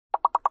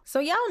So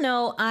y'all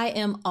know I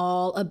am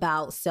all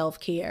about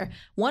self-care.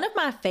 One of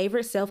my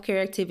favorite self-care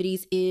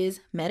activities is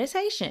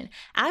meditation.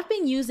 I've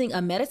been using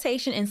a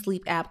meditation and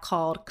sleep app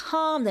called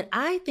Calm that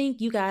I think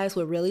you guys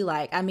would really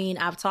like. I mean,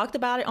 I've talked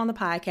about it on the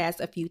podcast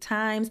a few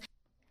times,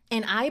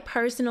 and I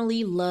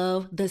personally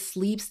love the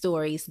sleep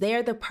stories.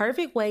 They're the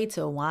perfect way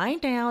to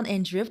wind down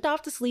and drift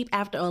off to sleep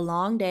after a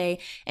long day.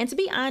 And to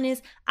be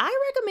honest, I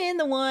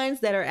recommend the ones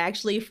that are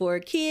actually for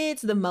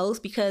kids the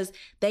most because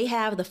they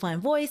have the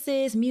fun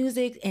voices,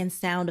 music, and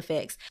sound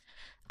effects.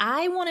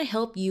 I want to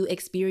help you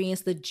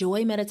experience the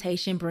joy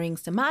meditation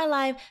brings to my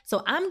life,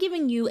 so I'm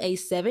giving you a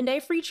 7-day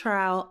free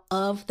trial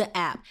of the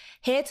app.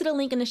 Head to the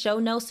link in the show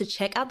notes to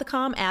check out the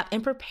Calm app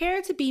and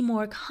prepare to be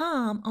more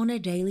calm on a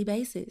daily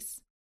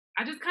basis.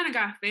 I just kind of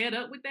got fed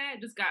up with that.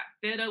 Just got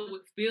fed up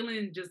with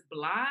feeling just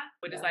blah.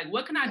 But it's like,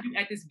 what can I do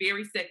at this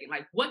very second?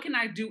 Like, what can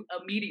I do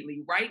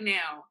immediately right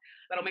now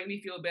that'll make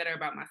me feel better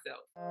about myself?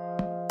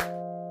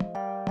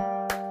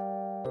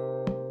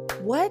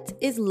 What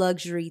is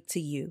luxury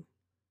to you?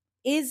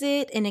 Is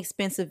it an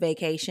expensive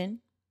vacation,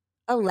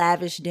 a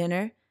lavish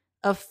dinner,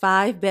 a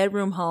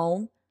 5-bedroom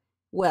home?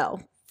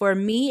 Well, for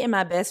me and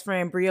my best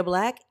friend Bria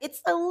Black,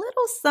 it's a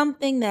little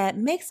something that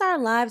makes our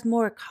lives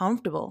more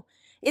comfortable.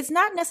 It's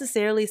not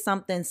necessarily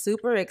something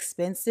super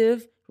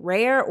expensive,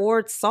 rare,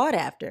 or sought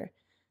after.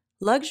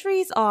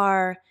 Luxuries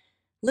are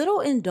little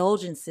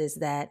indulgences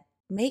that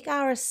make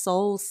our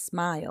souls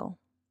smile.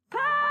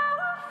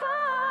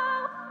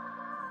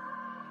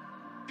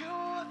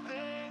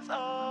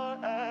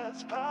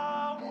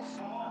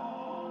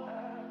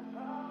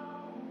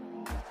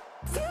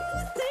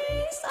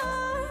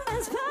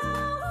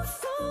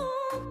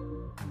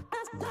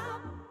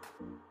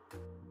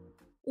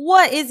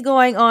 What is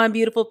going on,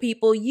 beautiful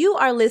people? You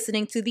are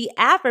listening to the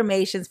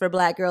Affirmations for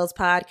Black Girls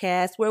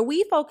podcast, where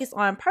we focus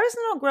on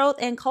personal growth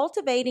and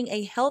cultivating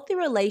a healthy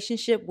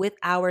relationship with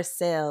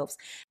ourselves.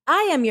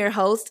 I am your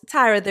host,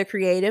 Tyra the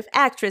Creative,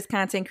 actress,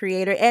 content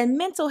creator, and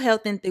mental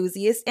health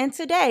enthusiast. And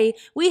today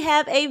we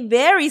have a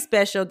very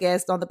special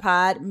guest on the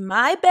pod,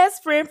 my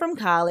best friend from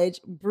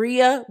college,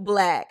 Bria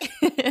Black.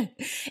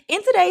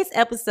 In today's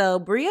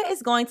episode, Bria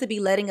is going to be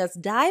letting us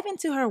dive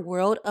into her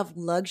world of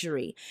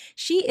luxury.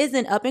 She is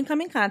an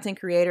up-and-coming content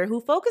creator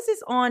who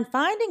focuses on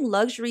finding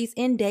luxuries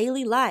in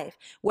daily life,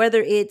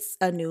 whether it's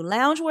a new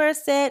loungewear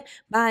set,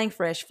 buying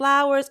fresh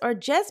flowers, or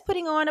just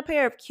putting on a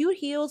pair of cute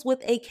heels with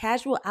a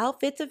casual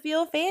outfit to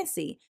feel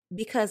fancy.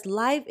 Because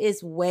life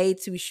is way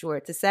too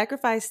short to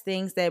sacrifice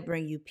things that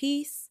bring you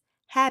peace,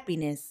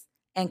 happiness,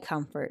 and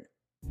comfort.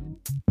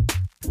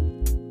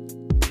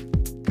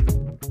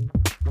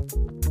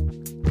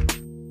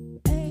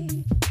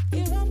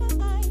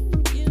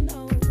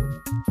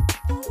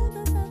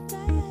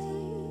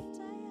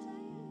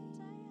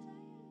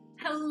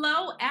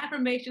 Hello,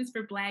 Affirmations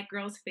for Black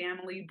Girls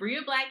family.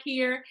 Bria Black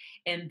here,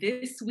 and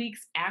this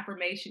week's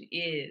affirmation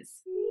is,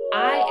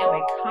 I am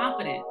a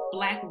confident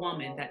Black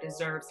woman that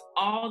deserves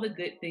all the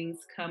good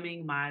things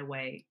coming my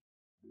way.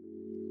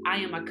 I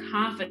am a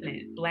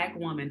confident Black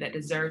woman that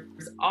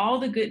deserves all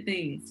the good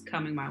things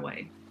coming my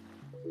way.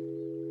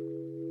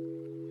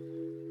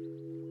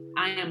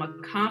 I am a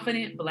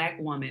confident Black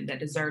woman that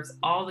deserves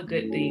all the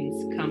good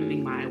things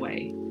coming my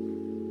way.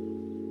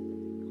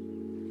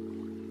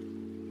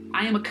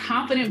 I am a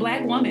confident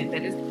Black woman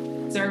that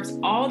deserves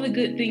all the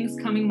good things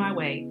coming my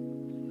way.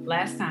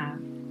 Last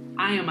time,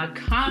 I am a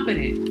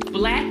confident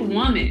Black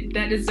woman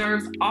that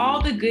deserves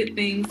all the good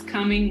things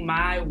coming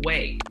my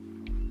way.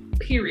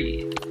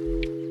 Period.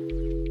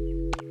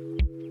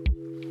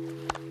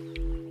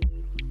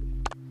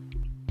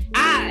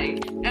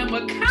 I am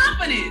a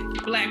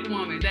confident Black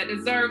woman that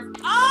deserves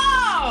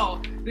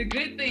all the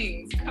good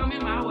things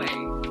coming my way.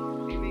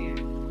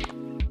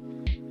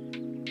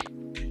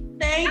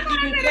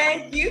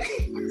 Thank you.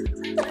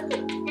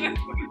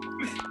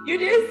 You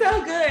did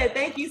so good.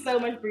 Thank you so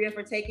much, Bria,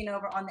 for taking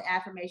over on the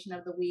affirmation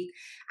of the week.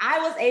 I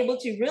was able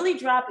to really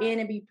drop in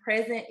and be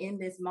present in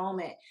this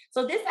moment.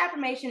 So this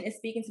affirmation is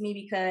speaking to me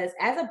because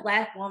as a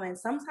Black woman,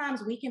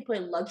 sometimes we can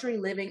put luxury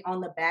living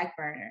on the back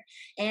burner.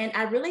 And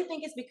I really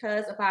think it's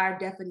because of our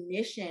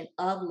definition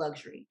of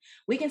luxury.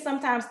 We can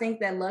sometimes think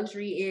that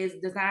luxury is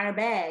designer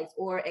bags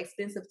or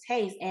expensive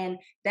taste, and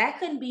that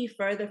couldn't be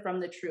further from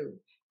the truth.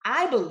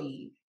 I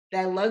believe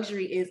that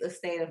luxury is a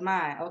state of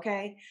mind,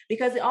 okay?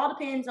 Because it all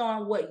depends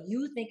on what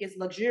you think is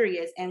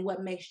luxurious and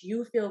what makes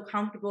you feel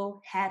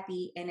comfortable,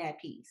 happy, and at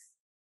peace.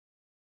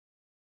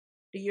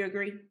 Do you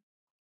agree?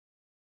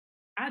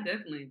 I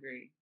definitely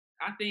agree.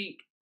 I think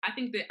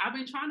that I've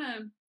been trying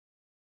to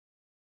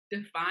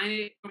define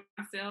it for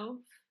myself,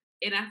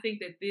 and I think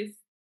that this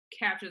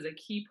captures a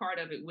key part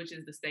of it, which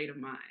is the state of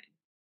mind.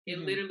 It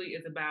literally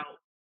is about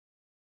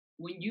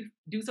when you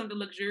do something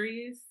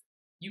luxurious,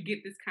 you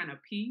get this kind of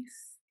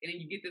peace. And then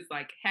you get this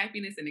like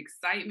happiness and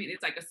excitement.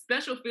 It's like a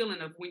special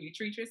feeling of when you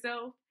treat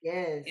yourself.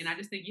 Yes. And I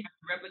just think you have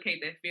to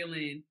replicate that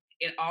feeling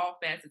in all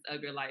facets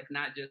of your life,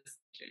 not just.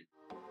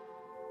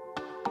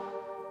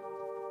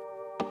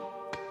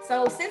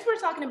 So since we're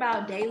talking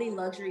about daily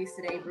luxuries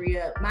today,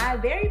 Bria, my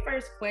very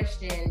first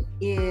question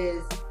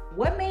is,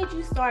 What made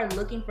you start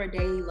looking for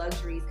daily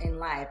luxuries in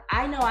life?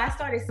 I know I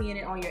started seeing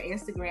it on your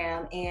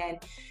Instagram, and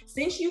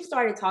since you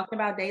started talking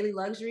about daily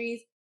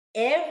luxuries,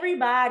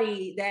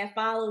 everybody that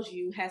follows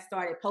you has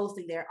started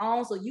posting their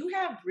own. So you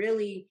have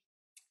really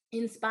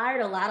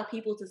inspired a lot of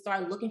people to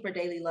start looking for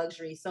daily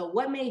luxuries. So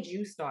what made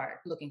you start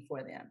looking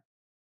for them?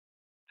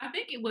 I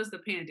think it was the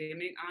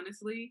pandemic,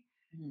 honestly.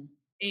 Mhm.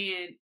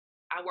 And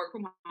I work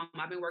from home.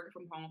 I've been working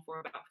from home for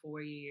about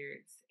 4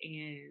 years.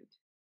 And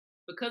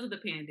because of the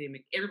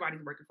pandemic,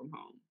 everybody's working from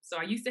home. So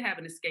I used to have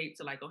an escape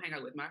to like go hang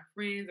out with my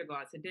friends or go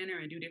out to dinner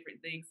and do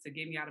different things to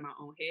get me out of my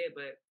own head.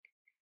 But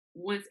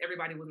once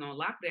everybody was on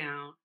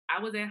lockdown, I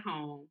was at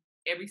home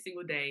every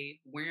single day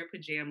wearing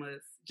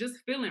pajamas, just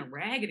feeling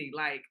raggedy.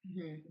 Like,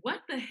 Mhm.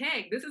 what the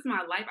heck? This is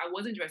my life. I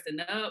wasn't dressing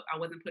up. I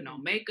wasn't putting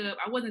on makeup.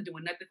 I wasn't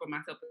doing nothing for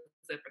myself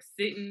except for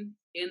sitting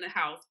in the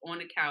house on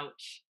the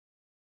couch,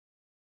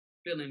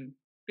 feeling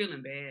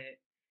feeling bad.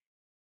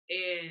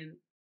 And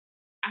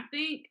I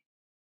think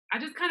I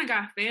just kind of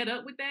got fed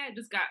up with that.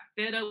 Just got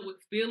fed up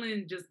with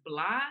feeling just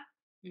blah.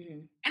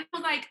 Mhm. And I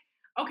was like,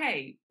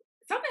 okay,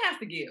 something has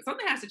to give.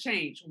 Something has to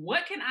change.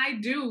 What can I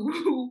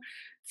do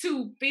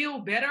to feel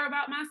better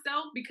about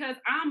myself? Because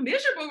I'm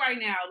miserable right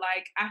now.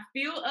 Like I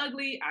feel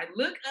ugly. I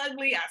look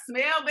ugly. I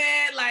smell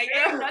bad. Like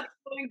ain't nothing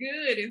going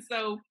good. And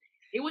so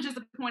it was just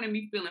a point of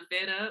me feeling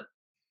fed up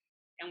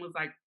and was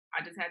like,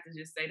 I just had to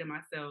just say to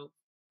myself,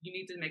 you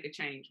need to make a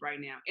change right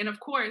now. And of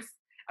course,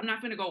 I'm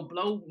not gonna go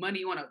blow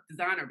money on a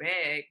designer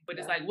bag, but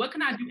it's Yeah. like, what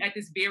can I do at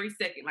this very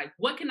second? Like,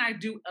 what can I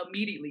do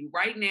immediately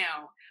right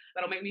now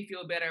that'll make me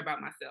feel better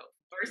about myself?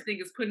 First thing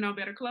is putting on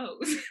better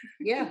clothes.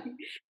 Yeah.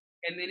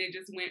 And then it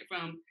just went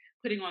from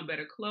putting on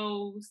better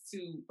clothes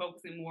to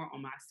focusing more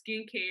on my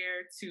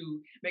skincare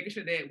to making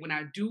sure that when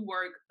I do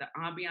work, the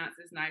ambiance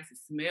is nice, it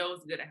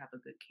smells good, I have a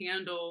good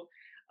candle.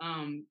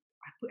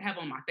 Have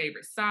on my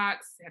favorite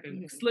socks,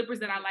 having Mhm. slippers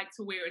that I like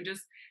to wear, and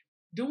just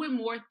doing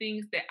more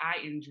things that I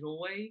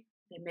enjoy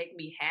that make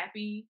me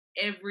happy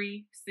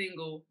every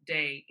single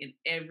day in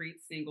every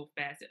single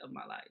facet of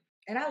my life.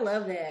 And I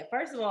love that.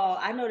 First of all,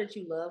 I know that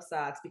you love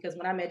socks because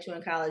when I met you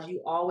in college,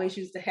 you always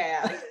used to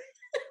have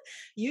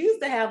you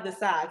used to have the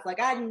socks. Like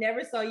I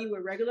never saw you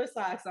with regular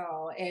socks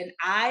on. And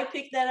I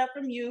picked that up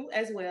from you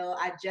as well.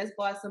 I just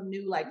bought some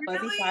new like fuzzy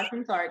Really? socks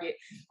from Target.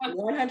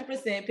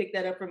 100% picked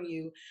that up from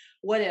you.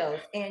 What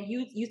else? And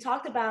you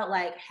talked about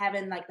like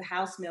having like the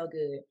house smell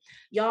good.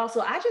 Y'all,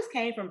 so I just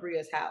came from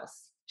Bria's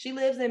house. She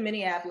lives in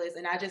Minneapolis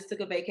and I just took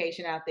a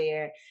vacation out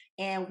there.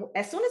 And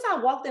as soon as I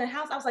walked in the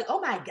house, I was like, oh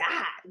my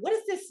God, what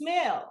is this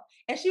smell?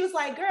 And she was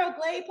like, girl,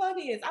 Glade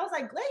plugins. I was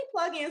like, Glade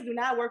plugins do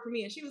not work for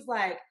me. And she was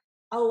like,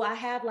 oh, I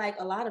have like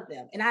a lot of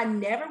them. And I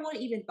never would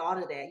have even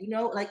thought of that,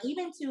 like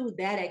even to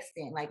that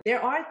extent. Like there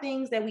are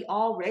things that we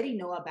already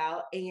know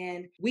about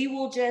and we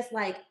will just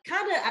like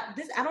kind of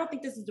this, I don't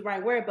think this is the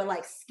right word, but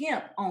like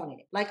skimp on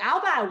it. Like I'll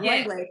buy one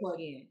Yes, Glade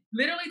plug-in.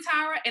 literally,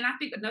 Tyra. And I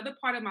think another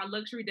part of my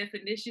luxury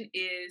definition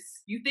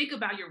is you think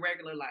about your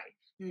regular life,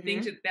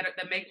 things Mm-hmm.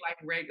 that make life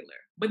regular,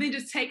 but then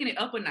just taking it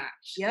up a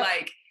notch. Yep.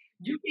 Like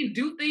you can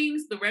do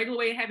things the regular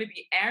way and have it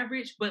be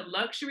average, but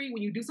luxury,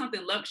 when you do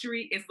something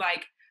luxury, it's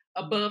like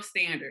above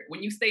standard.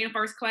 When you stay in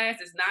first class,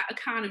 it's not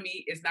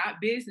economy, it's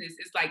not business.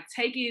 It's like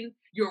taking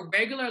your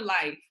regular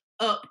life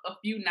up a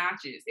few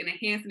notches and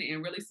enhancing it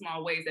in really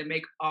small ways that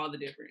make all the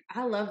difference.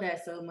 I love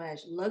that so much.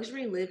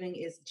 Luxury living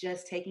is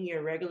just taking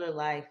your regular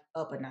life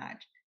up a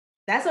notch.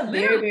 That's a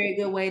very, Literally. very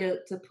good way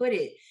to put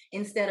it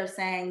instead of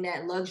saying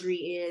that luxury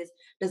is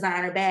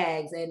designer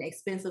bags and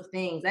expensive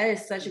things. That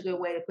is such a good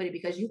way to put it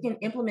because you can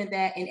implement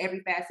that in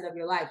every facet of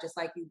your life, just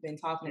like you've been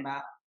talking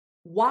about.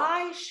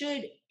 Why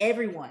should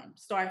everyone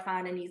start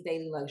finding these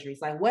daily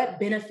luxuries? Like, what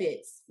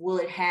benefits will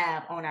it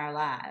have on our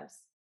lives?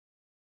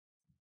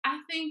 I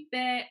think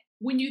that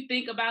when you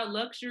think about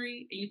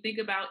luxury and you think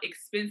about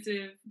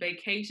expensive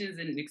vacations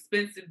and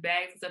expensive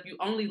bags and stuff, you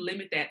only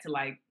limit that to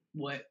like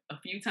what a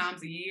few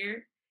times a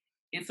year.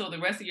 And so the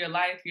rest of your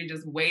life, you're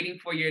just waiting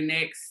for your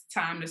next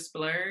time to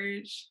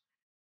splurge.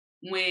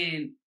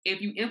 When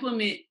if you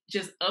implement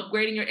just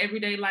upgrading your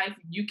everyday life,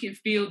 you can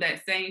feel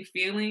that same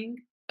feeling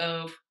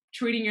of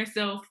treating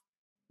yourself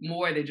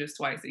more than just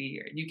twice a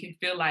year. You can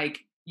feel like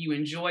you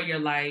enjoy your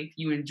life,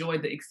 you enjoy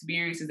the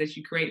experiences that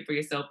you create for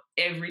yourself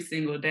every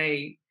single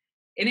day.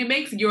 And it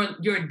makes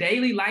your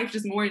daily life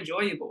just more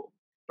enjoyable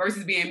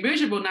versus being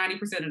miserable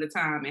 90% of the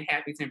time and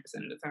happy 10%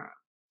 of the time.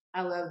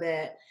 I love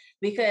that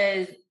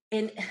because,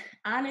 and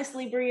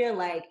honestly, Bria,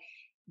 like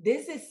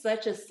this is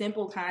such a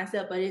simple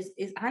concept, but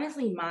it's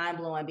honestly mind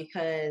blowing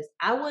because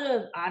I would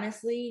have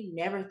honestly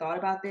never thought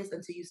about this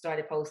until you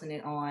started posting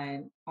it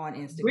on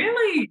Instagram.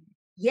 Really?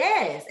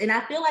 Yes, and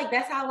I feel like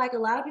that's how like a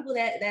lot of people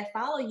that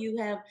follow you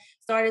have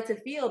started to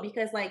feel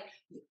because like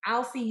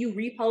I'll see you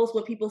repost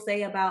what people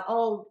say about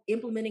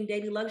implementing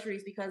daily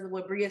luxuries because of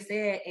what Bria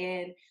said,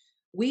 and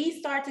we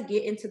start to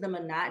get into the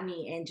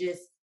monotony and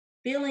just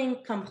feeling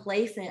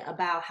complacent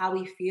about how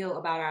we feel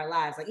about our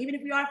lives. Like, even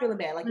if we are feeling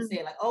bad, like you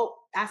said, like, oh,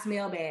 I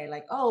smell bad.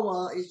 Like, oh,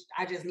 well,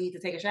 I just need to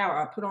take a shower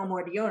or put on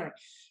more deodorant.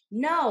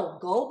 No,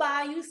 go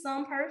buy you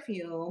some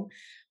perfume.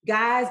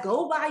 Guys,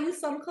 go buy you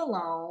some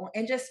cologne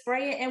and just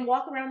spray it and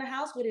walk around the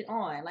house with it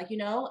on. Like,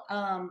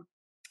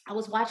 I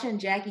was watching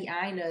Jackie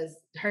Ina's,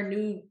 her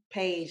new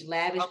page,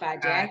 Lavish by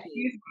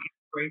Jackie.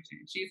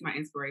 She's my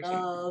inspiration.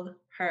 Love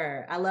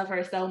her. I love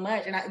her so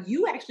much. And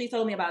you actually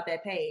told me about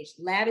that page.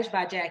 Lavish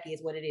by Jackie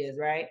is what it is,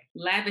 right?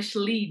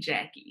 Lavishly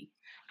Jackie.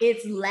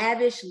 It's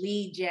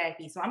Lavishly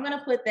Jackie. So I'm going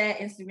to put that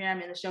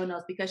Instagram in the show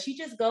notes because she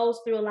just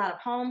goes through a lot of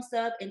home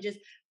stuff and just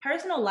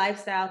personal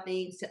lifestyle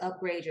things to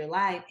upgrade your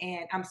life.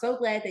 And I'm so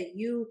glad that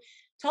you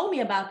told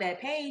me about that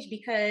page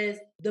because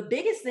the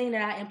biggest thing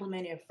that I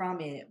implemented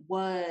from it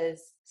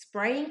was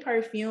spraying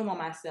perfume on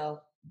myself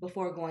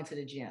before going to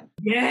the gym.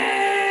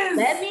 Yes.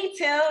 Let me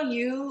tell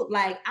you,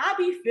 like, I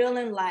be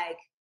feeling like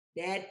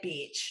that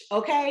bitch,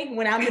 okay?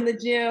 When I'm in the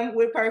gym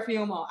with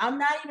perfume on. I'm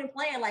not even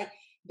playing. Like,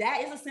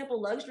 that is a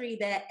simple luxury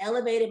that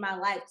elevated my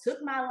life, took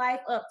my life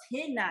up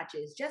 10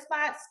 notches just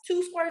by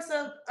 2 squirts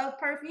of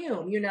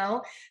perfume,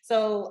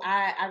 So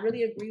I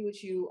really agree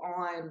with you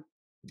on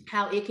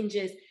how it can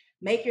just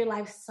make your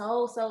life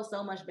so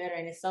much better.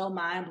 And it's so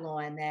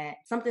mind-blowing that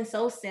something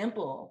so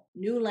simple,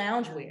 new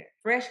loungewear,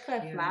 fresh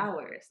cut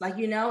flowers, like,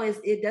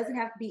 it doesn't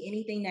have to be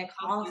anything that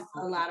costs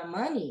a lot of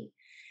money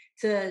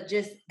to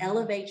just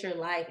elevate your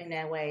life in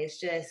that way.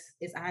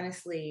 It's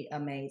honestly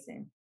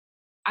amazing.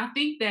 I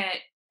think that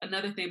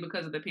another thing,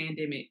 because of the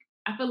pandemic,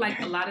 I feel like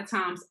a lot of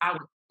times I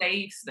would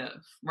save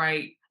stuff,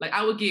 right? Like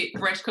I would get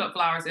fresh cut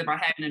flowers if I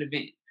had an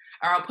event,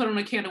 or I'll put on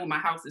a candle when my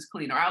house is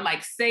clean, or I'll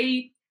like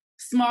save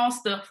small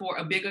stuff for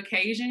a big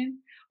occasion.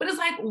 But it's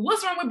like,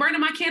 what's wrong with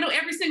burning my candle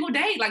every single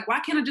day? Like, why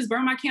can't I just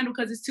burn my candle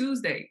because it's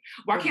Tuesday?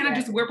 Why can't I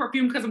just wear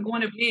perfume because I'm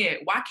going to bed?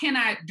 Why can't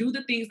I do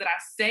the things that I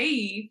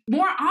save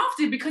more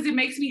often because it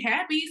makes me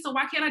happy? So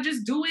why can't I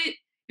just do it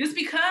just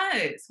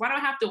because? Why do I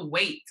have to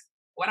wait?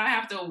 Why do I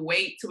have to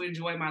wait to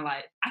enjoy my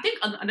life? I think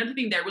another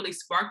thing that really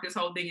sparked this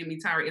whole thing in me,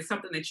 Tyra, is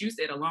something that you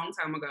said a long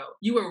time ago.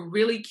 You were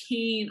really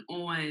keen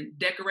on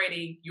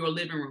decorating your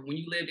living room when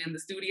you lived in the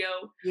studio.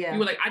 Yeah. You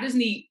were like, I just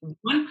need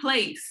one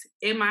place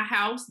in my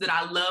house that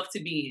I love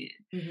to be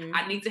in. Mm-hmm.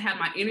 I need to have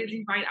my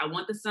energy right. I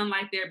want the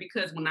sunlight there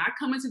because when I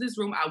come into this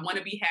room, I want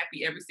to be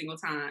happy every single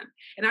time.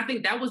 And I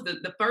think that was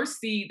the first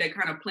seed that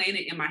kind of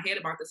planted in my head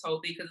about this whole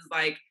thing, because it's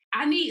like,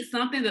 I need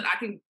something that I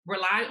can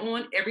rely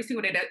on every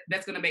single day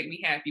that's going to make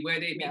me happy,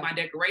 whether it be my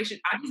decoration.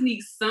 I just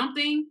need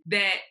something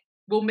that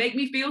will make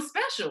me feel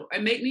special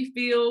and make me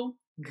feel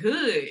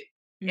good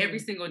every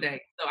single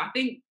day. So I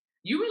think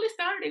you really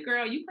started it,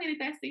 girl. You planted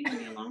that seed in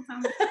me a long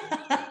time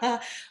ago.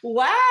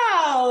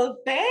 Wow.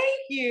 Thank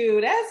you.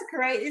 That's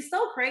great. It's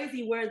so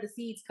crazy where the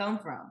seeds come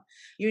from,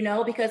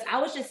 because I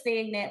was just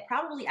saying that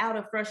probably out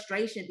of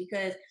frustration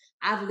because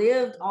I've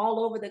lived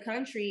all over the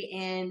country,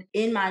 and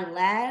in my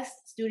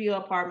last studio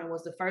apartment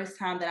was the first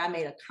time that I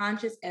made a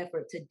conscious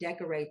effort to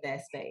decorate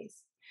that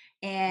space.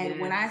 And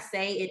when I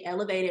say it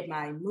elevated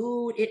my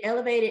mood, it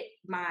elevated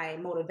my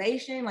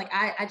motivation. Like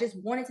I just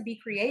wanted to be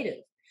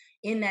creative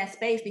in that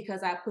space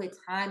because I put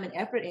time and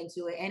effort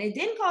into it. And it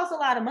didn't cost a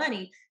lot of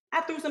money.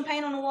 I threw some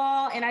paint on the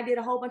wall and I did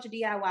a whole bunch of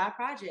DIY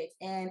projects.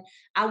 And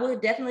I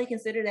would definitely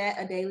consider that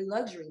a daily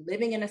luxury,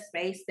 living in a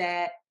space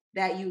that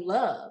you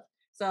love.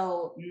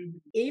 So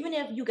even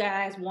if you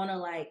guys want to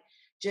like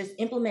just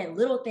implement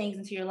little things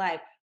into your life,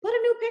 put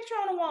a new picture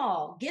on the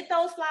wall, get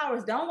those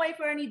flowers. Don't wait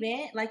for an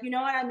event. Like, you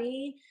know what I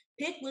mean?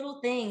 Pick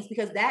little things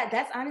because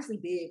that's honestly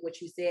big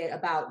what you said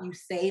about you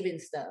saving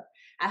stuff.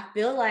 I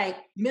feel like,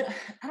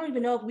 I don't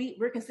even know if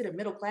we're considered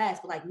middle class,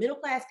 but like middle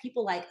class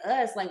people like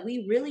us, like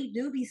we really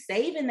do be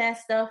saving that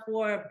stuff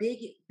for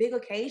big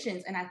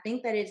occasions. And I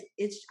think that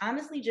it's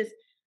honestly just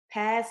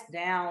passed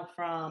down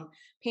from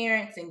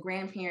parents and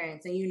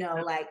grandparents. And,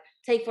 like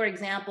take, for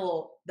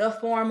example, the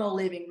formal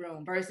living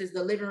room versus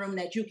the living room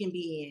that you can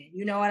be in.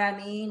 You know what I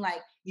mean?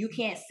 Like you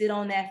can't sit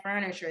on that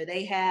furniture.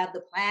 They have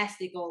the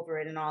plastic over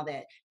it and all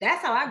that.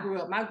 That's how I grew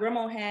up. My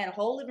grandma had a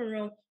whole living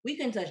room. We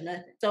couldn't touch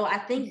nothing. So I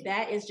think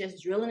that is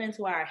just drilling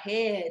into our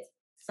heads.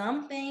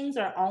 Some things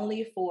are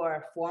only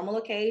for formal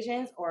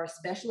occasions or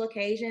special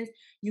occasions.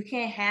 You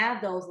can't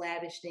have those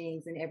lavish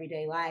things in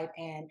everyday life.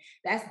 And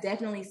that's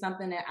definitely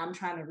something that I'm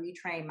trying to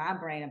retrain my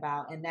brain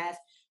about. And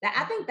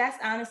I think that's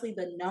honestly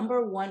the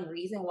number one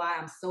reason why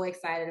I'm so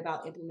excited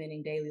about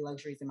implementing daily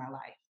luxuries in my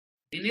life.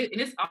 And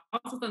it's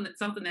also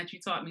something that you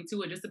taught me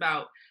too, just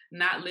about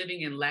not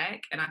living in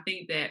lack. And I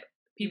think that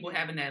people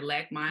having that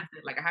lack mindset,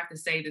 like I have to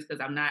save this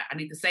because I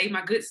need to save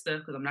my good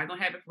stuff because I'm not going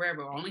to have it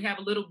forever. I only have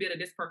a little bit of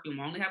this perfume.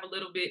 I only have a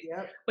little bit.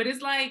 Yep. But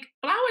it's like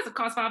flowers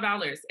cost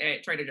 $5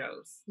 at Trader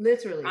Joe's.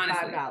 Literally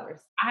honestly, $5.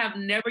 I have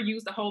never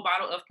used a whole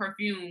bottle of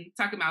perfume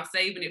talking about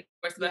saving it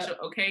for a special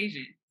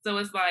occasion. So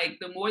it's like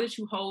the more that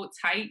you hold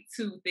tight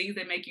to things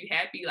that make you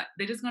happy, like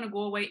they're just gonna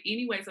go away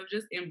anyway. So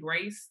just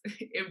embrace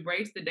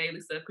the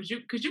daily stuff because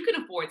you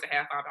can afford to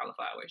have $5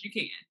 flowers. You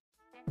can.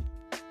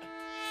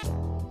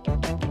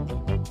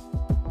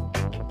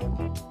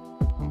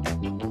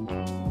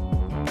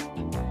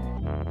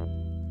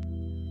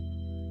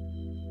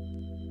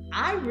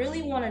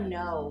 really want to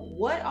know,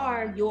 what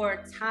are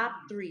your top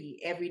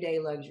 3 everyday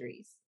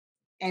luxuries?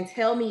 And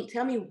tell me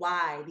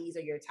why these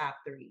are your top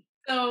 3.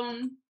 So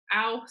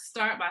I'll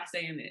start by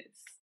saying this.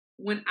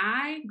 When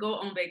I go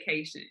on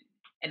vacation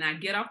and I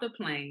get off the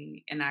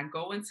plane and I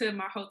go into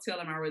my hotel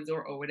or my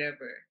resort or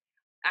whatever,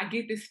 I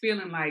get this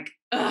feeling like,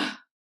 ugh,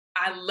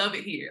 I love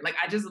it here. Like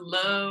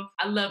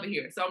I love it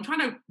here. So I'm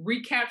trying to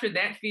recapture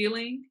that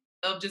feeling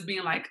of just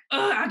being like,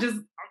 ugh, I just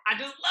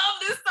love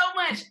this so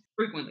much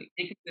frequently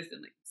and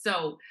consistently.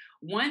 So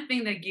one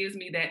thing that gives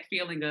me that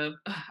feeling of,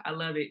 ugh, I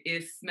love it,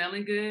 is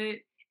smelling good,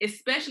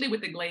 especially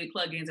with the Glade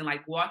plugins and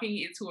like walking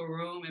into a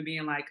room and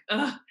being like,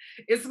 ugh,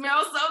 it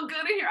smells so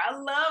good in here. I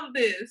love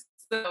this.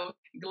 So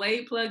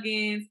Glade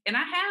plugins, and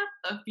I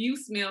have a few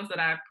smells that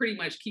I pretty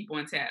much keep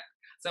on tap.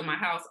 So my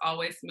house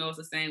always smells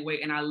the same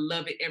way, and I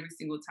love it every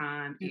single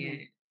time, and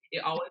Mhm.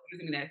 it always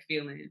gives me that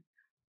feeling.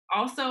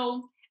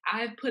 Also,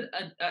 I've put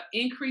a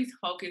increased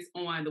focus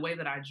on the way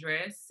that I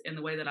dress and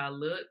the way that I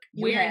look,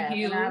 You wearing have,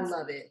 and I heels,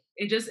 love it.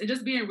 and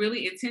just being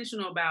really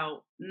intentional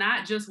about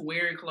not just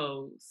wearing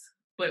clothes,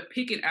 but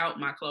picking out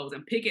my clothes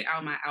and picking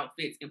out my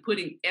outfits and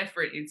putting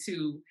effort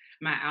into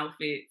my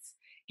outfits,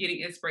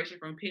 getting inspiration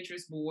from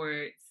Pinterest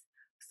boards.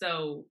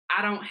 So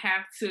I don't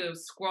have to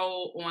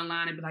scroll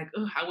online and be like,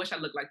 oh, I wish I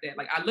looked like that.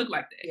 Like I look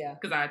like that Yeah.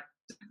 because I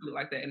look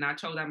like that. And I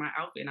chose out my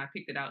outfit and I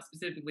picked it out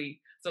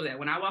specifically so that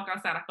when I walk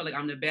outside, I feel like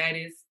I'm the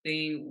baddest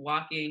thing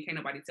walking. Can't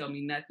nobody tell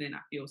me nothing. I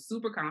feel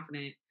super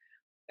confident.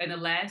 And the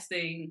last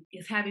thing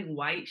is having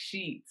white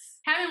sheets.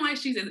 Having white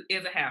sheets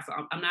is a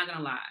hassle. I'm not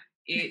gonna lie.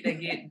 They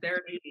get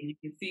dirty and you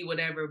can see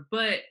whatever,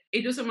 but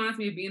it just reminds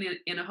me of being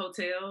in a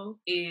hotel.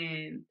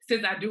 And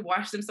since I do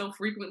wash them so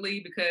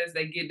frequently because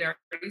they get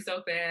dirty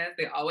so fast,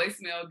 they always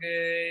smell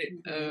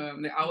good.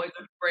 Mhm. They always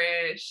look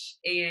fresh,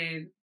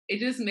 and it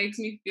just makes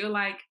me feel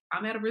like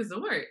I'm at a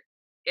resort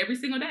every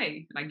single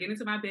day. And I get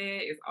into my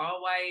bed, it's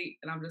all white,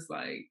 and I'm just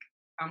like,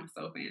 I'm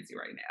so fancy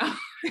right now.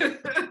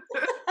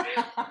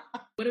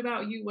 What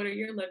about you? What are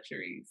your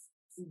luxuries?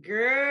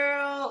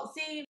 Girl,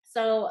 see,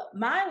 so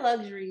my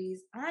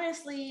luxuries,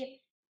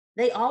 honestly,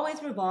 they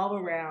always revolve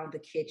around the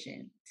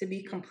kitchen, to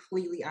be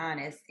completely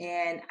honest.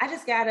 And I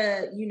just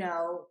gotta,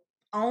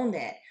 own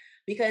that.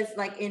 Because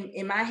like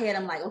in my head,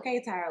 I'm like,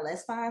 okay, Tyra,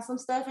 let's find some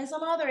stuff in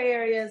some other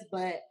areas.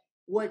 But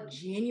what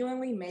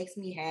genuinely makes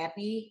me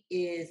happy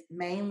is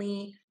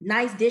mainly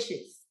nice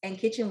dishes and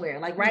kitchenware.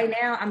 Like right Mm.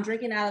 now, I'm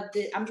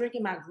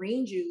drinking my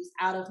green juice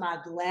out of my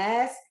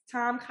glass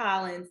Tom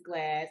Collins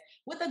glass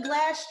with a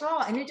glass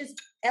straw, and it just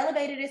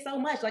elevated it so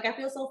much. Like I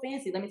feel so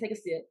fancy. Let me take a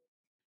sip.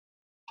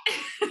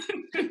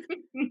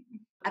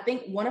 I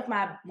think one of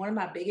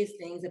my biggest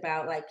things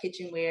about like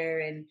kitchenware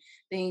and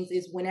things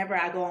is whenever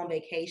I go on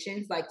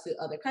vacations, like to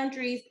other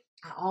countries,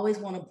 I always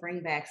want to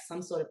bring back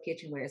some sort of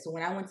kitchenware. So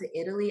when I went to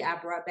Italy, I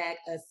brought back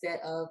a set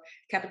of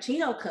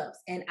cappuccino cups,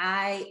 and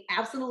I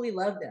absolutely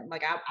love them.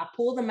 Like I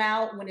pull them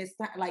out when it's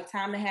like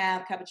time to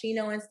have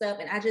cappuccino and stuff,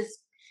 and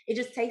it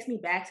just takes me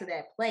back to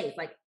that place.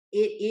 Like it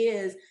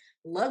is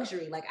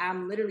luxury. Like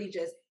I'm literally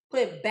just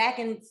put back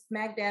in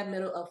smack dab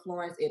middle of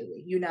Florence,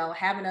 Italy,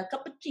 having a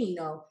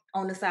cappuccino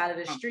on the side of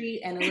the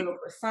street and a little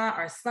croissant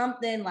or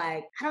something.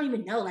 Like, I don't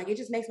even know. Like, it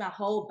just makes my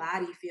whole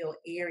body feel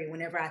airy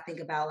whenever I think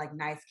about like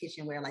nice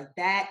kitchenware like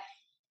that.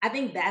 I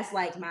think that's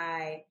like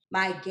my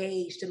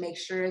gauge to make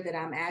sure that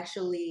I'm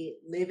actually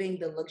living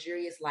the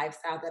luxurious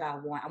lifestyle that I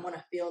want. I want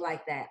to feel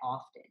like that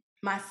often.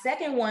 My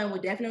second one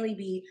would definitely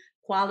be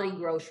quality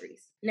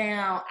groceries.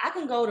 Now, I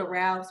can go to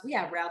Ralph's. We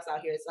have Ralph's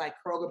out here. It's like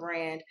Kroger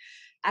brand.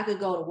 I could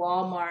go to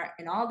Walmart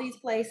and all these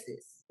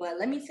places. But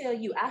let me tell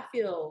you, I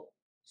feel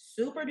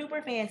super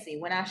duper fancy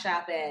when I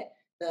shop at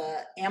the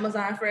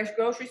Amazon Fresh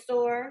grocery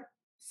store,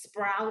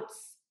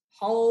 Sprouts,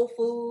 Whole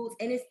Foods,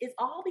 and it's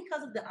all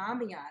because of the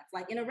ambiance.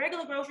 Like in a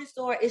regular grocery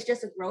store, it's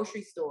just a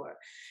grocery store,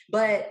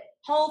 but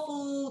Whole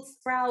Foods,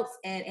 Sprouts,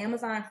 and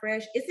Amazon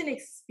Fresh, it's an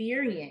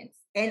experience.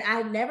 And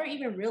I never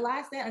even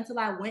realized that until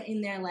I went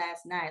in there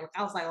last night. Like,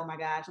 I was like, oh my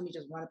gosh, let me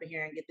just run up in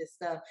here and get this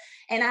stuff.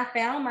 And I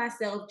found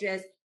myself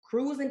just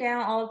cruising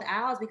down all of the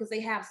aisles because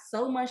they have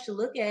so much to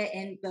look at,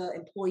 and the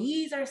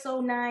employees are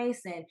so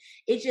nice, and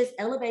it just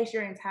elevates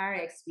your entire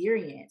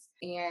experience.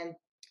 And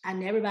I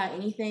never buy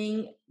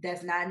anything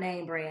that's not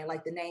name brand,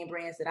 like the name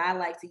brands that I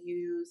like to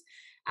use.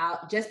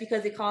 Just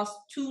because it costs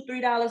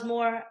 $2-3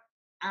 more,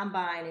 I'm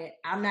buying it.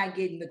 I'm not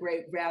getting the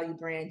great value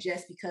brand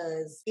just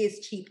because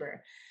it's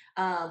cheaper.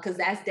 Because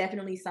that's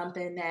definitely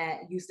something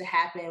that used to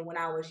happen when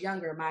I was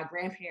younger. My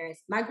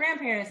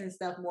grandparents and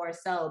stuff more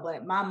so,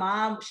 but my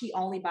mom, she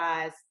only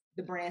buys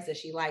the brands that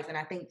she likes. And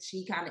I think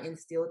she kind of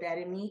instilled that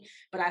in me.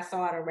 But I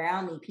saw it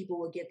around me. People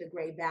would get the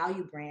great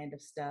value brand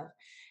of stuff.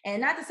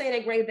 And not to say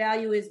that great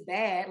value is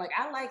bad. Like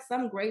I like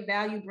some great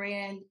value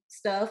brand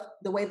stuff,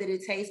 the way that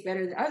it tastes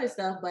better than other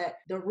stuff. But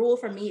the rule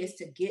for me is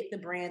to get the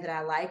brand that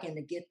I like and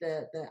to get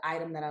the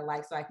item that I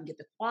like so I can get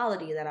the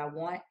quality that I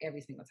want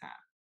every single time.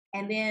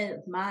 And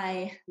then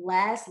my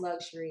last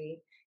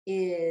luxury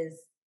is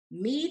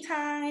me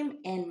time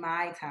and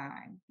my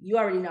time. You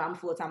already know I'm a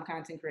full time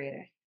content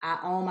creator. I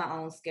own my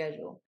own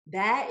schedule.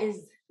 That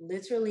is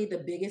literally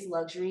the biggest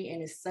luxury,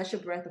 and it's such a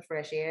breath of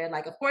fresh air.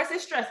 Like, of course,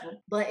 it's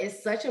stressful, but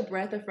it's such a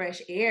breath of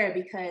fresh air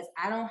because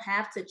I don't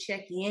have to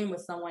check in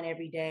with someone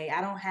every day.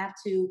 I don't have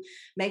to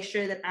make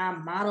sure that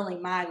I'm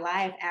modeling my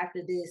life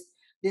after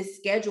this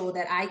schedule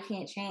that I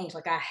can't change.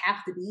 Like, I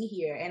have to be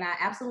here. And I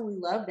absolutely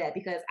love that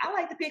because I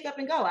like to pick up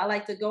and go. I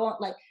like to go on,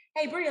 like,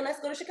 hey, Bria, let's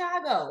go to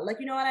Chicago. Like,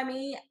 you know what I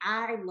mean?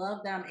 I love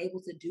that I'm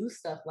able to do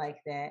stuff like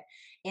that.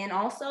 And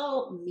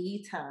also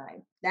me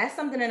time. That's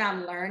something that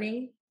I'm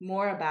learning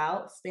more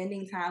about,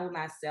 spending time with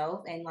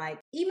myself, and like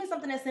even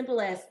something as simple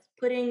as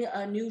putting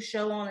a new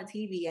show on the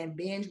TV and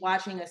binge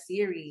watching a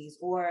series,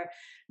 or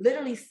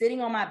literally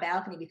sitting on my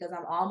balcony because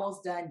I'm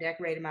almost done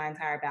decorating my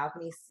entire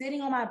balcony,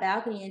 sitting on my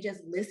balcony and just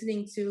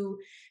listening to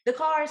the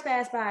cars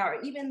pass by,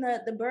 or even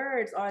the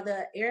birds or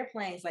the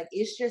airplanes. Like,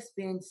 it's just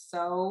been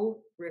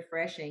so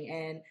refreshing.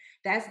 And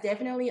that's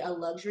definitely a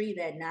luxury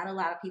that not a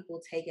lot of people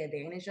take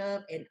advantage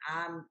of. And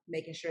I'm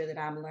making sure that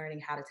I'm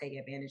learning how to take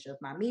advantage of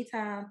my me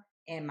time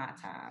and my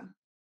time.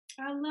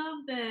 I love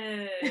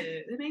that.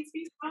 It makes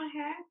me so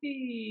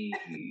happy.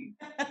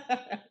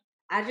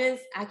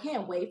 I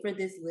can't wait for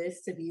this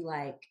list to be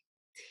like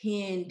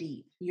 10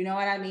 deep. You know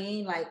what I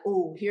mean? Like,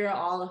 oh, here are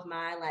all of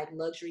my like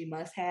luxury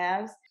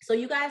must-haves. So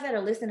you guys that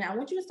are listening, I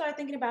want you to start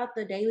thinking about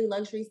the daily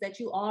luxuries that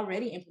you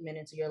already implement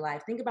into your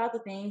life. Think about the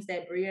things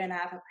that Bria and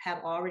I have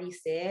already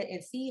said,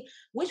 and see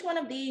which one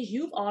of these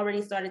you've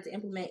already started to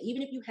implement,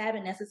 even if you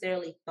haven't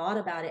necessarily thought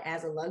about it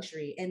as a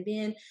luxury. And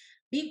then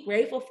be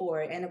grateful for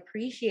it and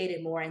appreciate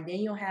it more. And then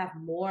you'll have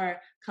more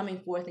coming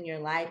forth in your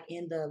life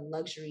in the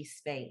luxury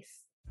space.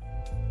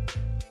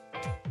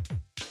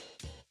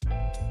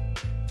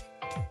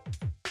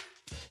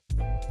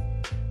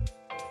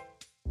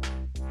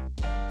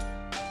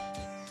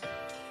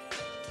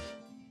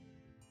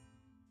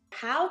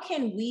 How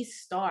can we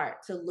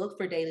start to look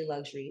for daily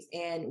luxuries,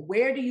 and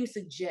where do you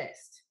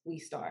suggest we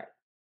start?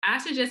 I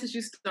suggest that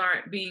you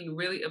start being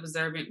really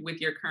observant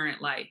with your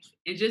current life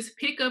and just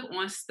pick up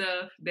on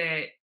stuff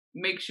that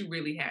makes you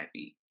really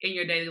happy in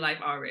your daily life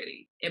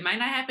already. It might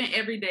not happen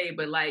every day,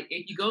 but like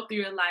if you go through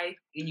your life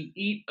and you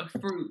eat a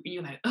fruit and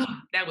you're like, oh,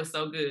 that was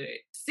so good.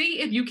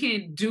 See if you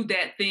can do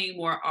that thing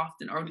more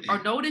often,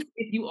 or notice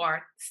if you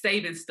are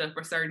saving stuff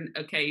for certain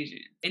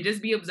occasions, and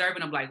just be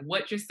observant of like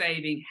what you're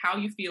saving, how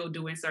you feel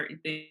doing certain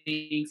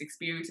things,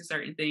 experiencing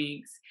certain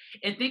things,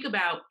 and think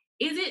about,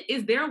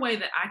 is there a way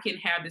that I can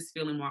have this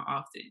feeling more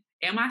often?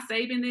 Am I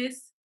saving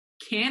this?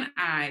 Can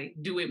I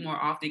do it more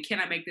often? Can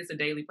I make this a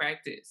daily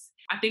practice?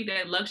 I think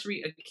that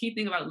luxury, a key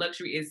thing about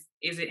luxury is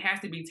it has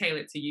to be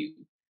tailored to you,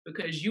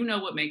 because you know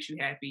what makes you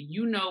happy.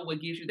 You know what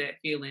gives you that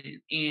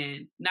feeling,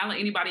 and not let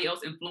anybody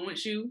else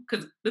influence you.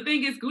 Because the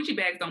thing is, Gucci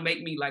bags don't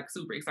make me like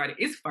super excited.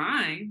 It's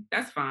fine.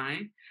 That's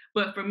fine.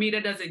 But for me,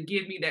 that doesn't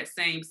give me that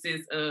same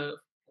sense of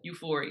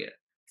euphoria.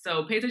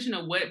 So pay attention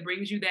to what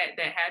brings you that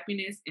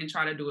happiness and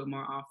try to do it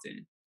more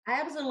often. I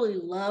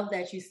absolutely love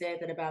that you said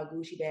that about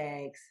Gucci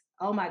bags.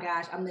 Oh my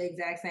gosh, I'm the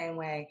exact same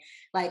way.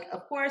 Like,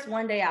 of course,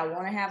 one day I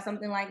want to have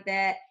something like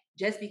that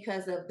just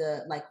because of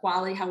the like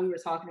quality, how we were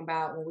talking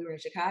about when we were in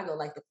Chicago,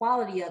 like the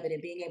quality of it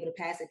and being able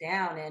to pass it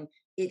down and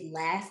it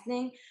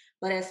lasting.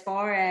 But as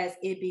far as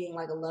it being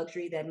like a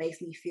luxury that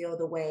makes me feel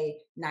the way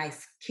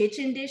nice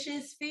kitchen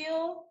dishes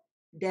feel,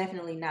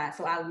 definitely not.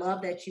 So I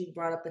love that you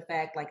brought up the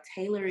fact, like,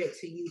 tailor it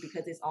to you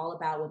because it's all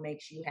about what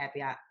makes you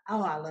happy. I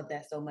love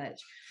that so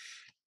much.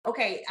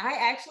 Okay,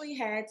 I actually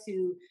had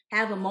to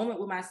have a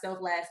moment with myself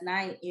last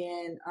night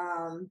in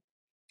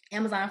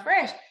Amazon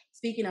Fresh.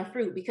 Speaking of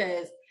fruit,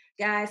 because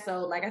guys, so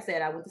like I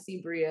said, I went to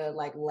see Bria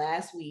like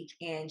last week,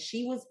 and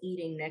she was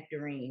eating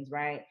nectarines.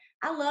 Right,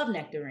 I love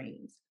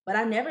nectarines, but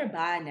I never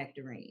buy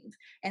nectarines,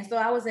 and so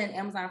I was in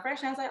Amazon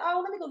Fresh, and I was like,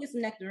 oh, let me go get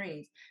some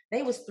nectarines.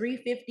 They was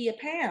 $3.50 a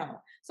pound,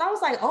 so I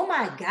was like, oh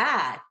my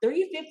god,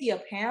 $3.50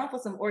 a pound for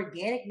some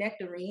organic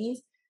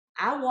nectarines.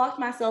 I walked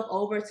myself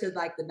over to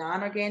like the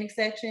non-organic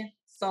section,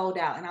 sold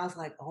out. And I was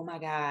like, oh my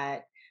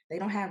God, they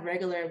don't have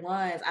regular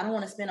ones. I don't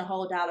want to spend a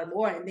whole dollar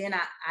more. And then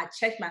I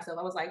checked myself.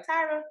 I was like,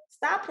 Tyra,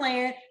 stop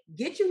playing.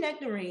 Get you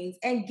nectarines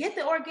and get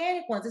the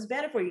organic ones. It's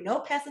better for you.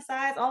 No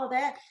pesticides, all of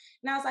that.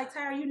 And I was like,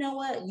 Tyra, you know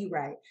what? You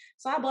right.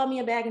 So I bought me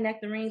a bag of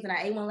nectarines and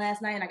I ate one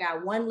last night and I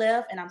got one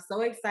left. And I'm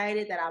so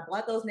excited that I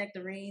bought those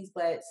nectarines.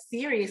 But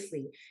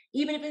seriously,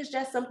 even if it's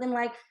just something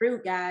like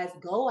fruit, guys,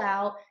 go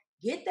out,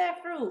 get that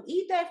fruit,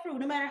 eat that fruit,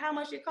 no matter how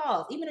much it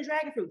costs. Even the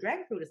dragon fruit.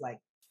 Dragon fruit is like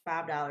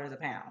 $5 a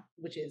pound,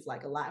 which is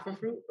like a lot for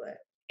fruit, but.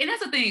 And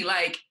that's the thing,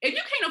 like, if you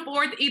can't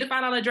afford to eat a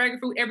 $5 dragon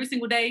fruit every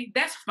single day,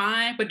 that's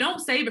fine, but don't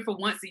save it for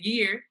once a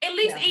year. At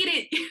least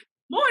eat it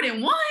more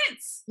than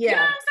once. Yeah. You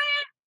know what I'm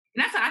saying?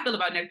 And that's how I feel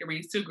about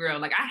nectarines too, girl.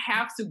 Like, I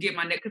have to get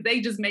my because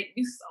they just make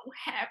me so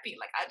happy.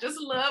 Like, I just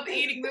love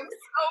eating them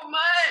so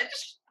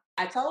much.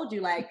 I told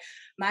you, like,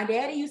 my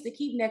daddy used to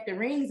keep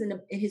nectarines in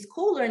his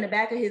cooler in the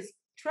back of his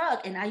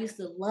truck, and I used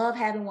to love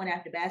having one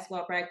after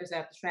basketball practice,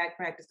 after track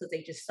practice, because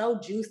they just so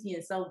juicy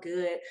and so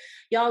good.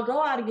 Y'all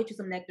go out and get you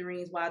some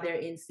nectarines while they're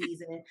in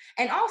season.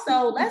 And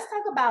also, let's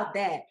talk about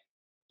that.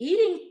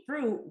 eating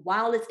fruit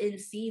while it's in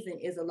season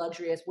is a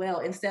luxury as well.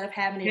 Instead of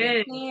having it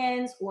in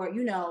cans or,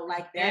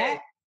 like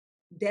that,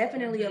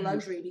 definitely a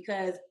luxury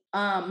because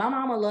my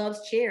mama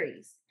loves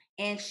cherries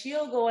and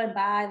she'll go and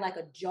buy like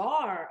a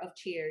jar of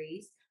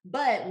cherries.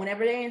 But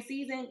whenever they're in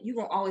season, you're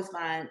going to always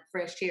find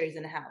fresh cherries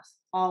in the house.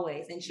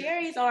 Always. And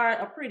cherries are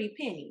a pretty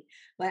penny.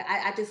 But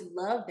I just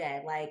love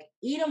that. Like,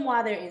 eat them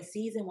while they're in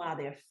season, while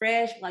they're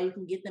fresh, while you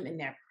can get them in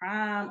their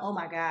prime. Oh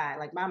my God.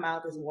 Like, my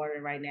mouth is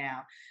watering right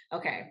now.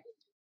 Okay.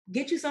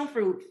 Get you some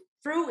fruit.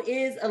 Fruit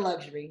is a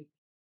luxury.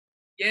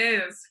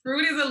 Yes,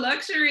 fruit is a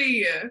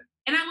luxury.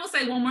 And I will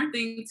say one more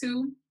thing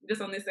too,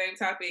 just on this same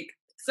topic.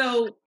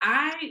 So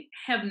I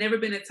have never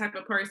been the type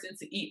of person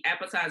to eat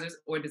appetizers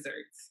or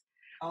desserts.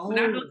 Oh. When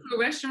I go to a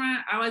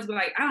restaurant, I always be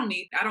like, I don't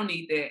need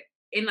that.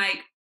 And like,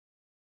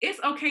 it's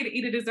okay to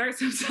eat a dessert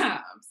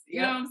sometimes.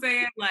 You know what I'm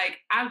saying? Like,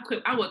 I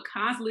would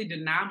constantly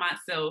deny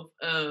myself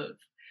of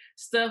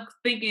stuff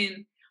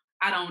thinking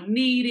I don't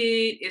need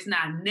it, it's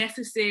not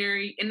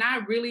necessary. And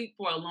I really,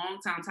 for a long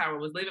time, Tyra,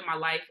 was living my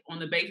life on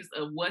the basis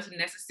of what's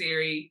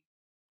necessary,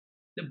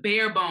 the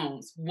bare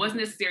bones, what's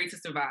necessary to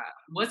survive,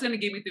 what's going to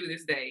get me through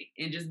this day,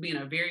 and just being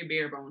a very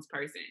bare bones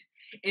person.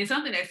 And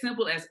something as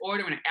simple as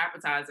ordering an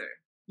appetizer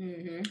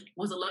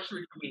was a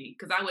luxury for me,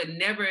 because I would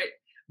never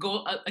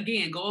go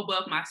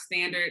above my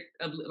standard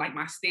of like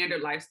my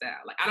standard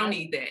lifestyle. Like, I don't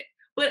need that.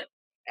 But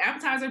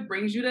appetizer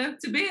brings you to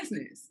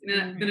business.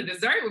 Then the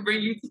dessert will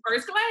bring you to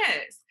first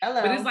class.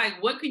 Hello. But it's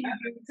like, what can you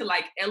do to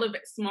like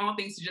elevate small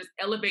things, to just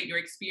elevate your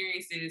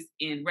experiences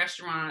in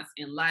restaurants,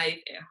 in life,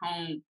 at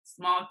home,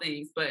 small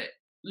things. But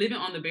living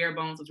on the bare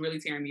bones was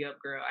really tearing me up,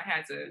 girl. I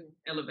had to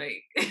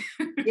elevate.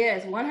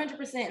 Yes,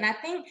 100%. And I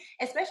think,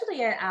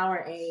 especially at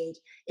our age,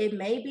 it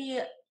may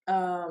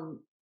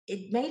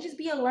just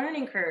be a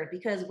learning curve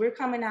because we're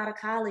coming out of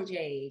college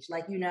age.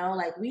 Like,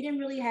 like we didn't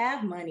really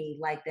have money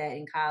like that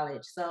in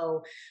college.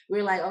 So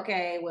we're like,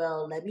 okay,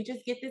 well, let me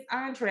just get this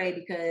entree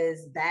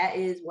because that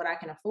is what I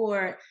can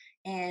afford.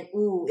 And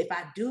if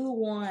I do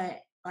want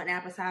an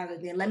appetizer,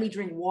 then let me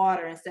drink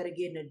water instead of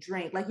getting a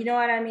drink. Like, you know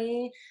what I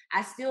mean?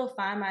 I still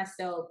find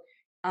myself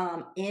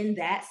in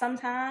that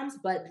sometimes.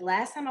 But the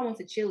last time I went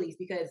to Chili's,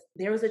 because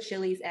there was a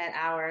Chili's at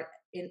our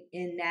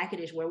in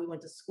Natchitoches where we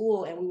went to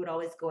school, and we would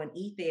always go and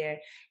eat there.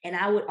 And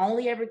I would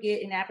only ever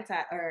get an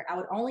appetizer, or I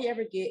would only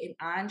ever get an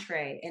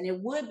entree, and it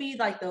would be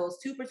like those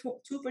 2 for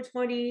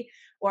 $20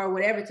 or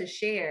whatever to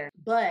share.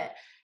 But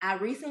I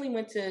recently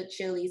went to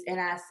Chili's, and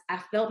I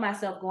felt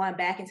myself going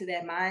back into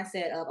that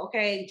mindset of,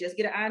 okay, just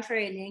get an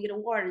entree and then get a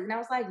water. And I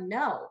was like,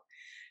 no,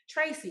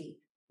 Tracy,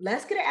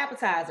 let's get an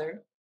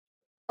appetizer.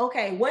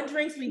 Okay, what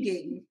drinks we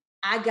getting?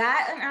 I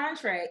got an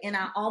entree and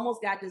I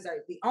almost got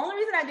dessert. The only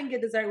reason I didn't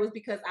get dessert was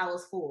because I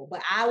was full, but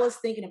I was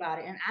thinking about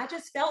it and I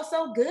just felt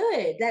so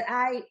good that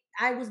I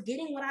was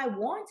getting what I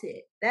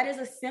wanted. That is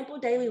a simple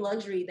daily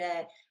luxury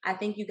that I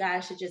think you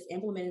guys should just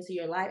implement into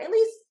your life at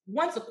least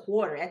once a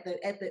quarter, at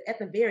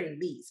the very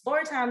least,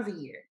 4 times a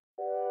year.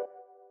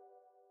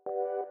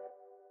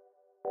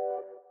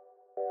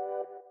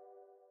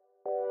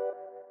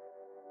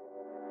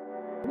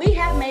 We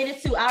have made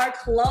it to our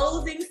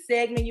closing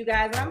segment, you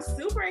guys, and I'm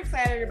super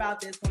excited about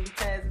this one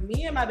because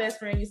me and my best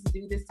friend used to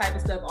do this type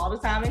of stuff all the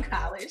time in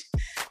college.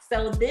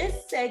 So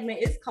this segment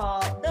is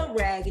called the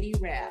Raggedy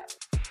Rap.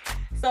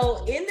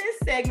 So in this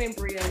segment,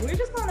 Bria, we're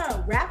just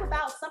gonna rap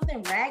about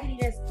something raggedy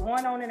that's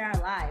going on in our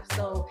life.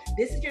 So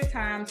this is your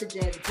time to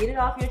just get it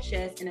off your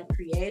chest in a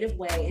creative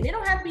way. And it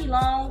don't have to be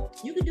long.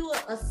 You can do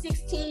a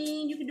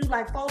 16, you can do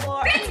like 4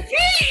 bars. 16?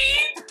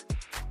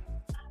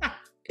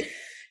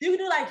 You can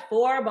do like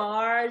 4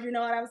 bars, you know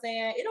what I'm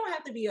saying? It don't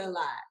have to be a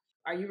lot.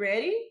 Are you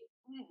ready?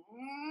 I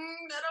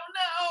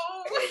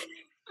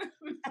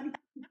don't know.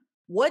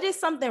 What is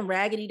something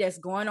raggedy that's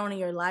going on in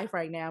your life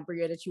right now,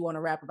 Bria, that you want to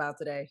rap about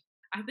today?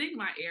 I think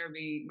my air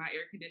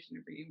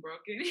conditioner being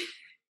broken.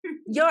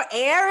 Your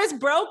air is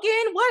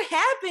broken? What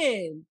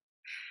happened?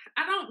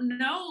 I don't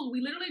know.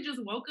 We literally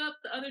just woke up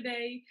the other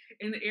day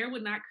and the air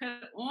would not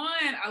cut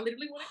on. I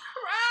literally want to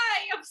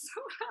cry. I'm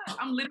so hot.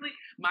 I'm literally,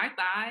 my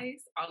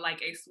thighs are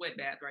like a sweat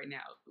bath right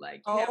now.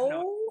 Like,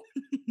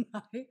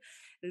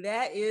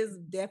 that is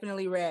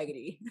definitely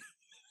raggedy.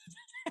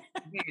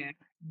 Yeah,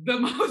 the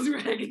most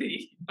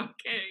raggedy.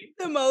 Okay.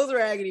 The most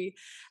raggedy.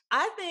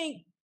 I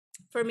think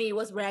for me,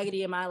 what's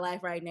raggedy in my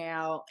life right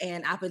now,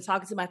 and I've been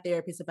talking to my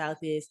therapist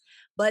about this,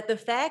 but the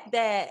fact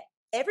that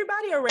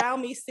everybody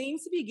around me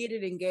seems to be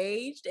getting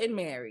engaged and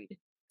married.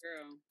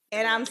 Girl.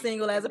 And I'm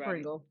single as a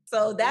Pringle.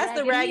 So that's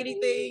the raggedy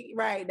thing.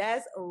 Right.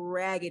 That's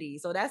raggedy.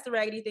 So that's the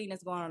raggedy thing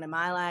that's going on in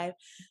my life.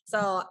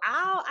 So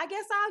I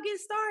guess I'll get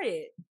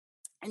started.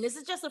 And this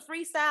is just a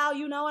freestyle,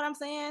 you know what I'm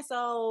saying?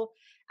 So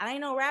I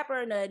ain't no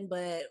rapper or nothing,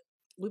 but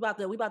we about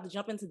to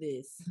jump into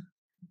this.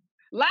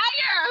 Liar!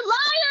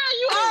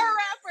 You are a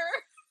rapper.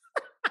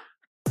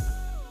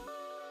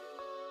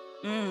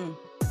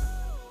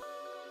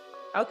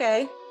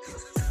 Okay.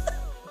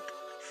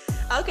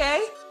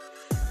 Okay.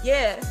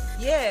 Yeah,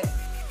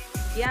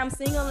 I'm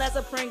single as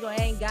a Pringle, I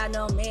ain't got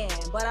no man,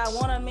 but I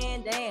want a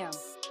man, damn.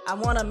 I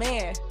want a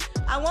man.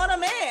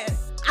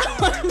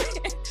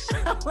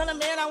 I want a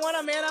man. I want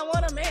a man. I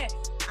want a man.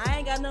 I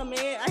ain't got no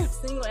man. I'm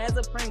single as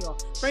a Pringle.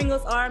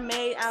 Pringles are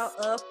made out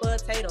of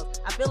potatoes.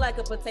 I feel like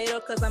a potato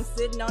because I'm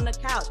sitting on the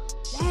couch.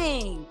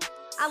 Dang,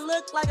 I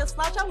look like a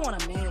slouch. I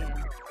want a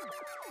man.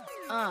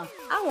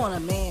 I want a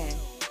man.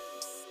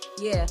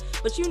 Yeah,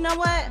 but you know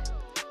what?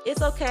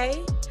 It's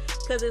okay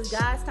because it's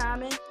God's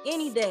timing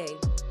any day.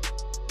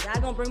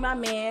 God gonna bring my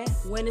man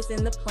when it's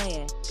in the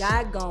plan.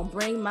 God gonna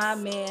bring my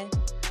man.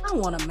 I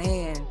want a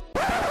man.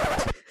 Girl,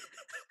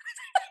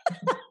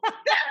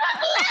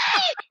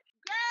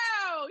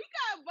 you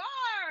got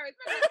bars.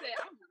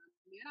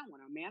 I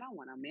want a man. I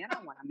want a man. I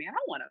want a man. I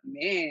want a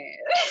man.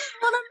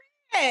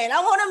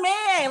 I want a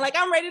man. Like,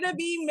 I'm ready to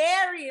be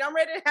married. I'm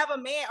ready to have a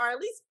man, or at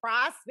least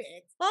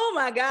prospects. Oh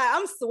my God,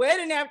 I'm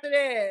sweating after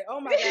that. Oh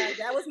my God,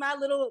 that was my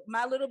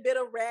little bit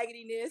of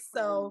raggediness.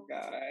 So,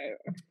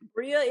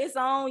 Bria, it's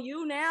on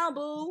you now,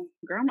 boo.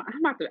 Girl, I'm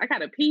about to. I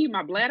gotta pee.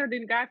 My bladder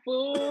didn't got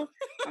full.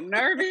 I'm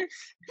nervous.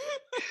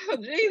 Oh,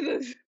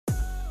 Jesus.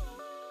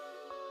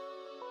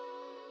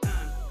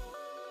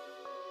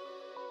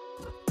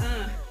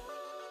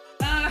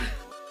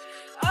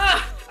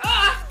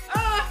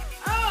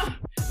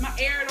 My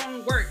air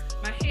don't work.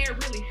 My hair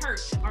really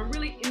hurts. I'm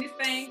really in this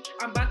thing.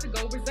 I'm about to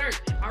go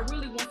berserk. I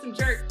really want some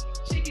jerk.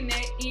 Chicken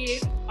that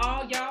is.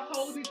 All y'all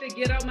hoes need to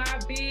get on my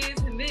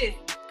business.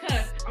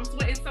 Cause I'm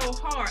sweating so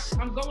hard.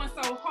 I'm going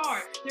so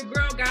hard. Your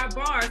girl got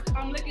bars.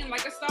 I'm looking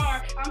like a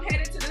star. I'm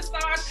headed to the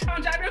stars.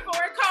 I'm driving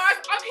foreign cars.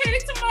 I'm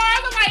headed to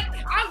Mars. I'm like,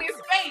 I'm in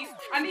space.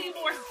 I need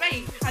more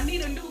space. I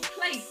need a new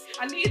place.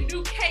 I need a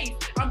new case.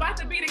 I'm about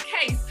to be the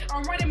case.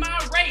 I'm running my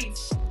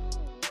race.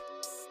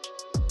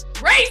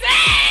 Raising!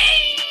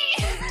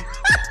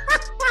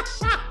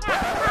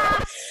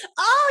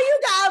 Oh, you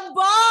got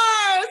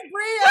bars,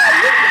 Bria.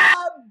 You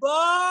got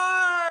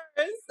bars.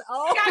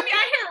 Oh, you got me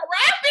out here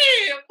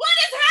rapping. What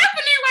is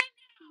happening right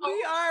now? We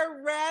are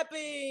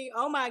rapping.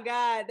 Oh my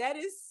God, that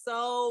is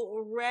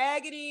so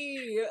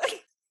raggedy.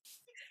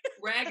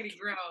 Raggedy,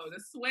 girl.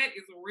 The sweat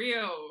is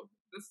real.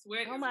 The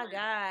sweat. Oh is my real.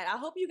 God. I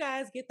hope you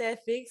guys get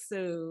that fixed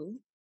soon.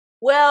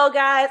 Well,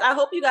 guys, I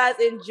hope you guys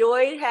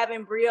enjoyed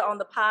having Bria on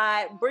the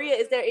pod. Bria,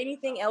 is there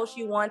anything else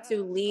you want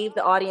to leave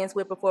the audience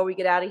with before we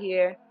get out of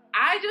here?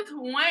 I just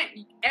want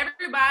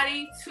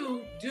everybody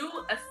to do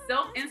a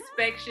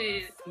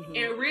self-inspection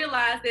and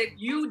realize that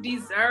you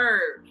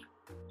deserve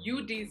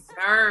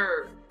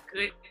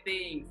good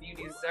things. You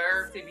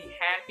deserve to be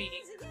happy.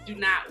 Do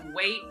not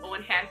wait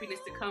on happiness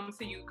to come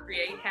to you.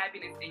 Create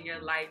happiness in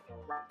your life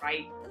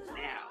right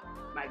now.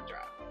 Mic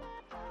drop.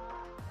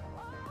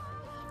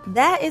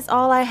 That is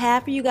all I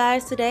have for you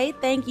guys today.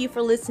 Thank you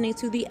for listening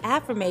to the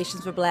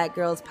Affirmations for Black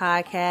Girls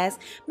podcast.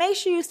 Make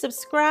sure you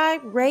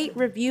subscribe, rate,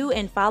 review,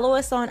 and follow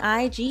us on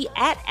IG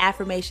at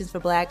Affirmations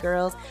for Black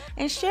Girls,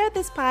 and share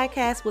this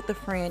podcast with a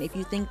friend if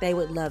you think they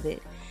would love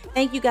it.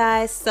 Thank you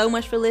guys so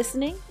much for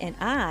listening, and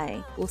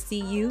I will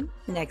see you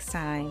next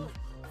time.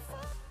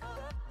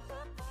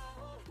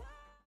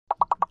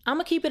 I'm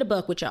gonna keep it a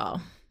buck with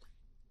y'all.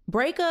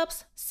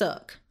 Breakups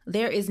suck.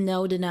 There is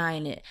no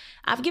denying it.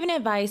 I've given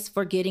advice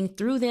for getting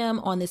through them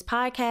on this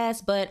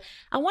podcast, but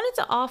I wanted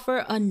to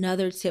offer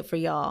another tip for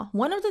y'all.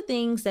 One of the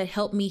things that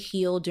helped me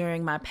heal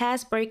during my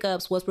past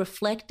breakups was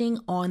reflecting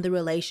on the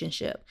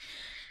relationship.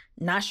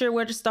 Not sure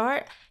where to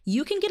start?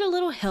 You can get a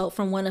little help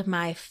from one of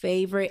my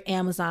favorite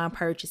Amazon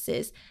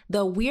purchases,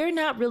 the We're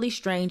Not Really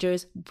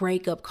Strangers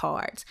breakup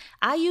cards.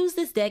 I use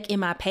this deck in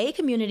my paid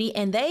community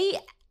and they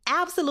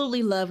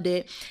absolutely loved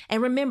it.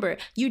 And remember,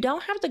 you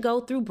don't have to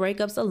go through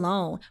breakups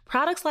alone.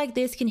 Products like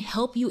this can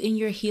help you in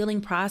your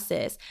healing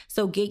process.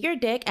 So get your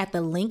deck at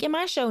the link in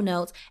my show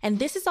notes. And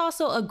this is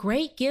also a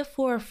great gift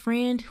for a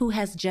friend who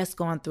has just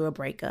gone through a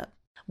breakup.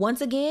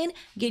 Once again,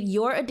 get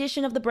your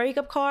edition of the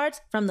breakup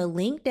cards from the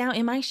link down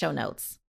in my show notes.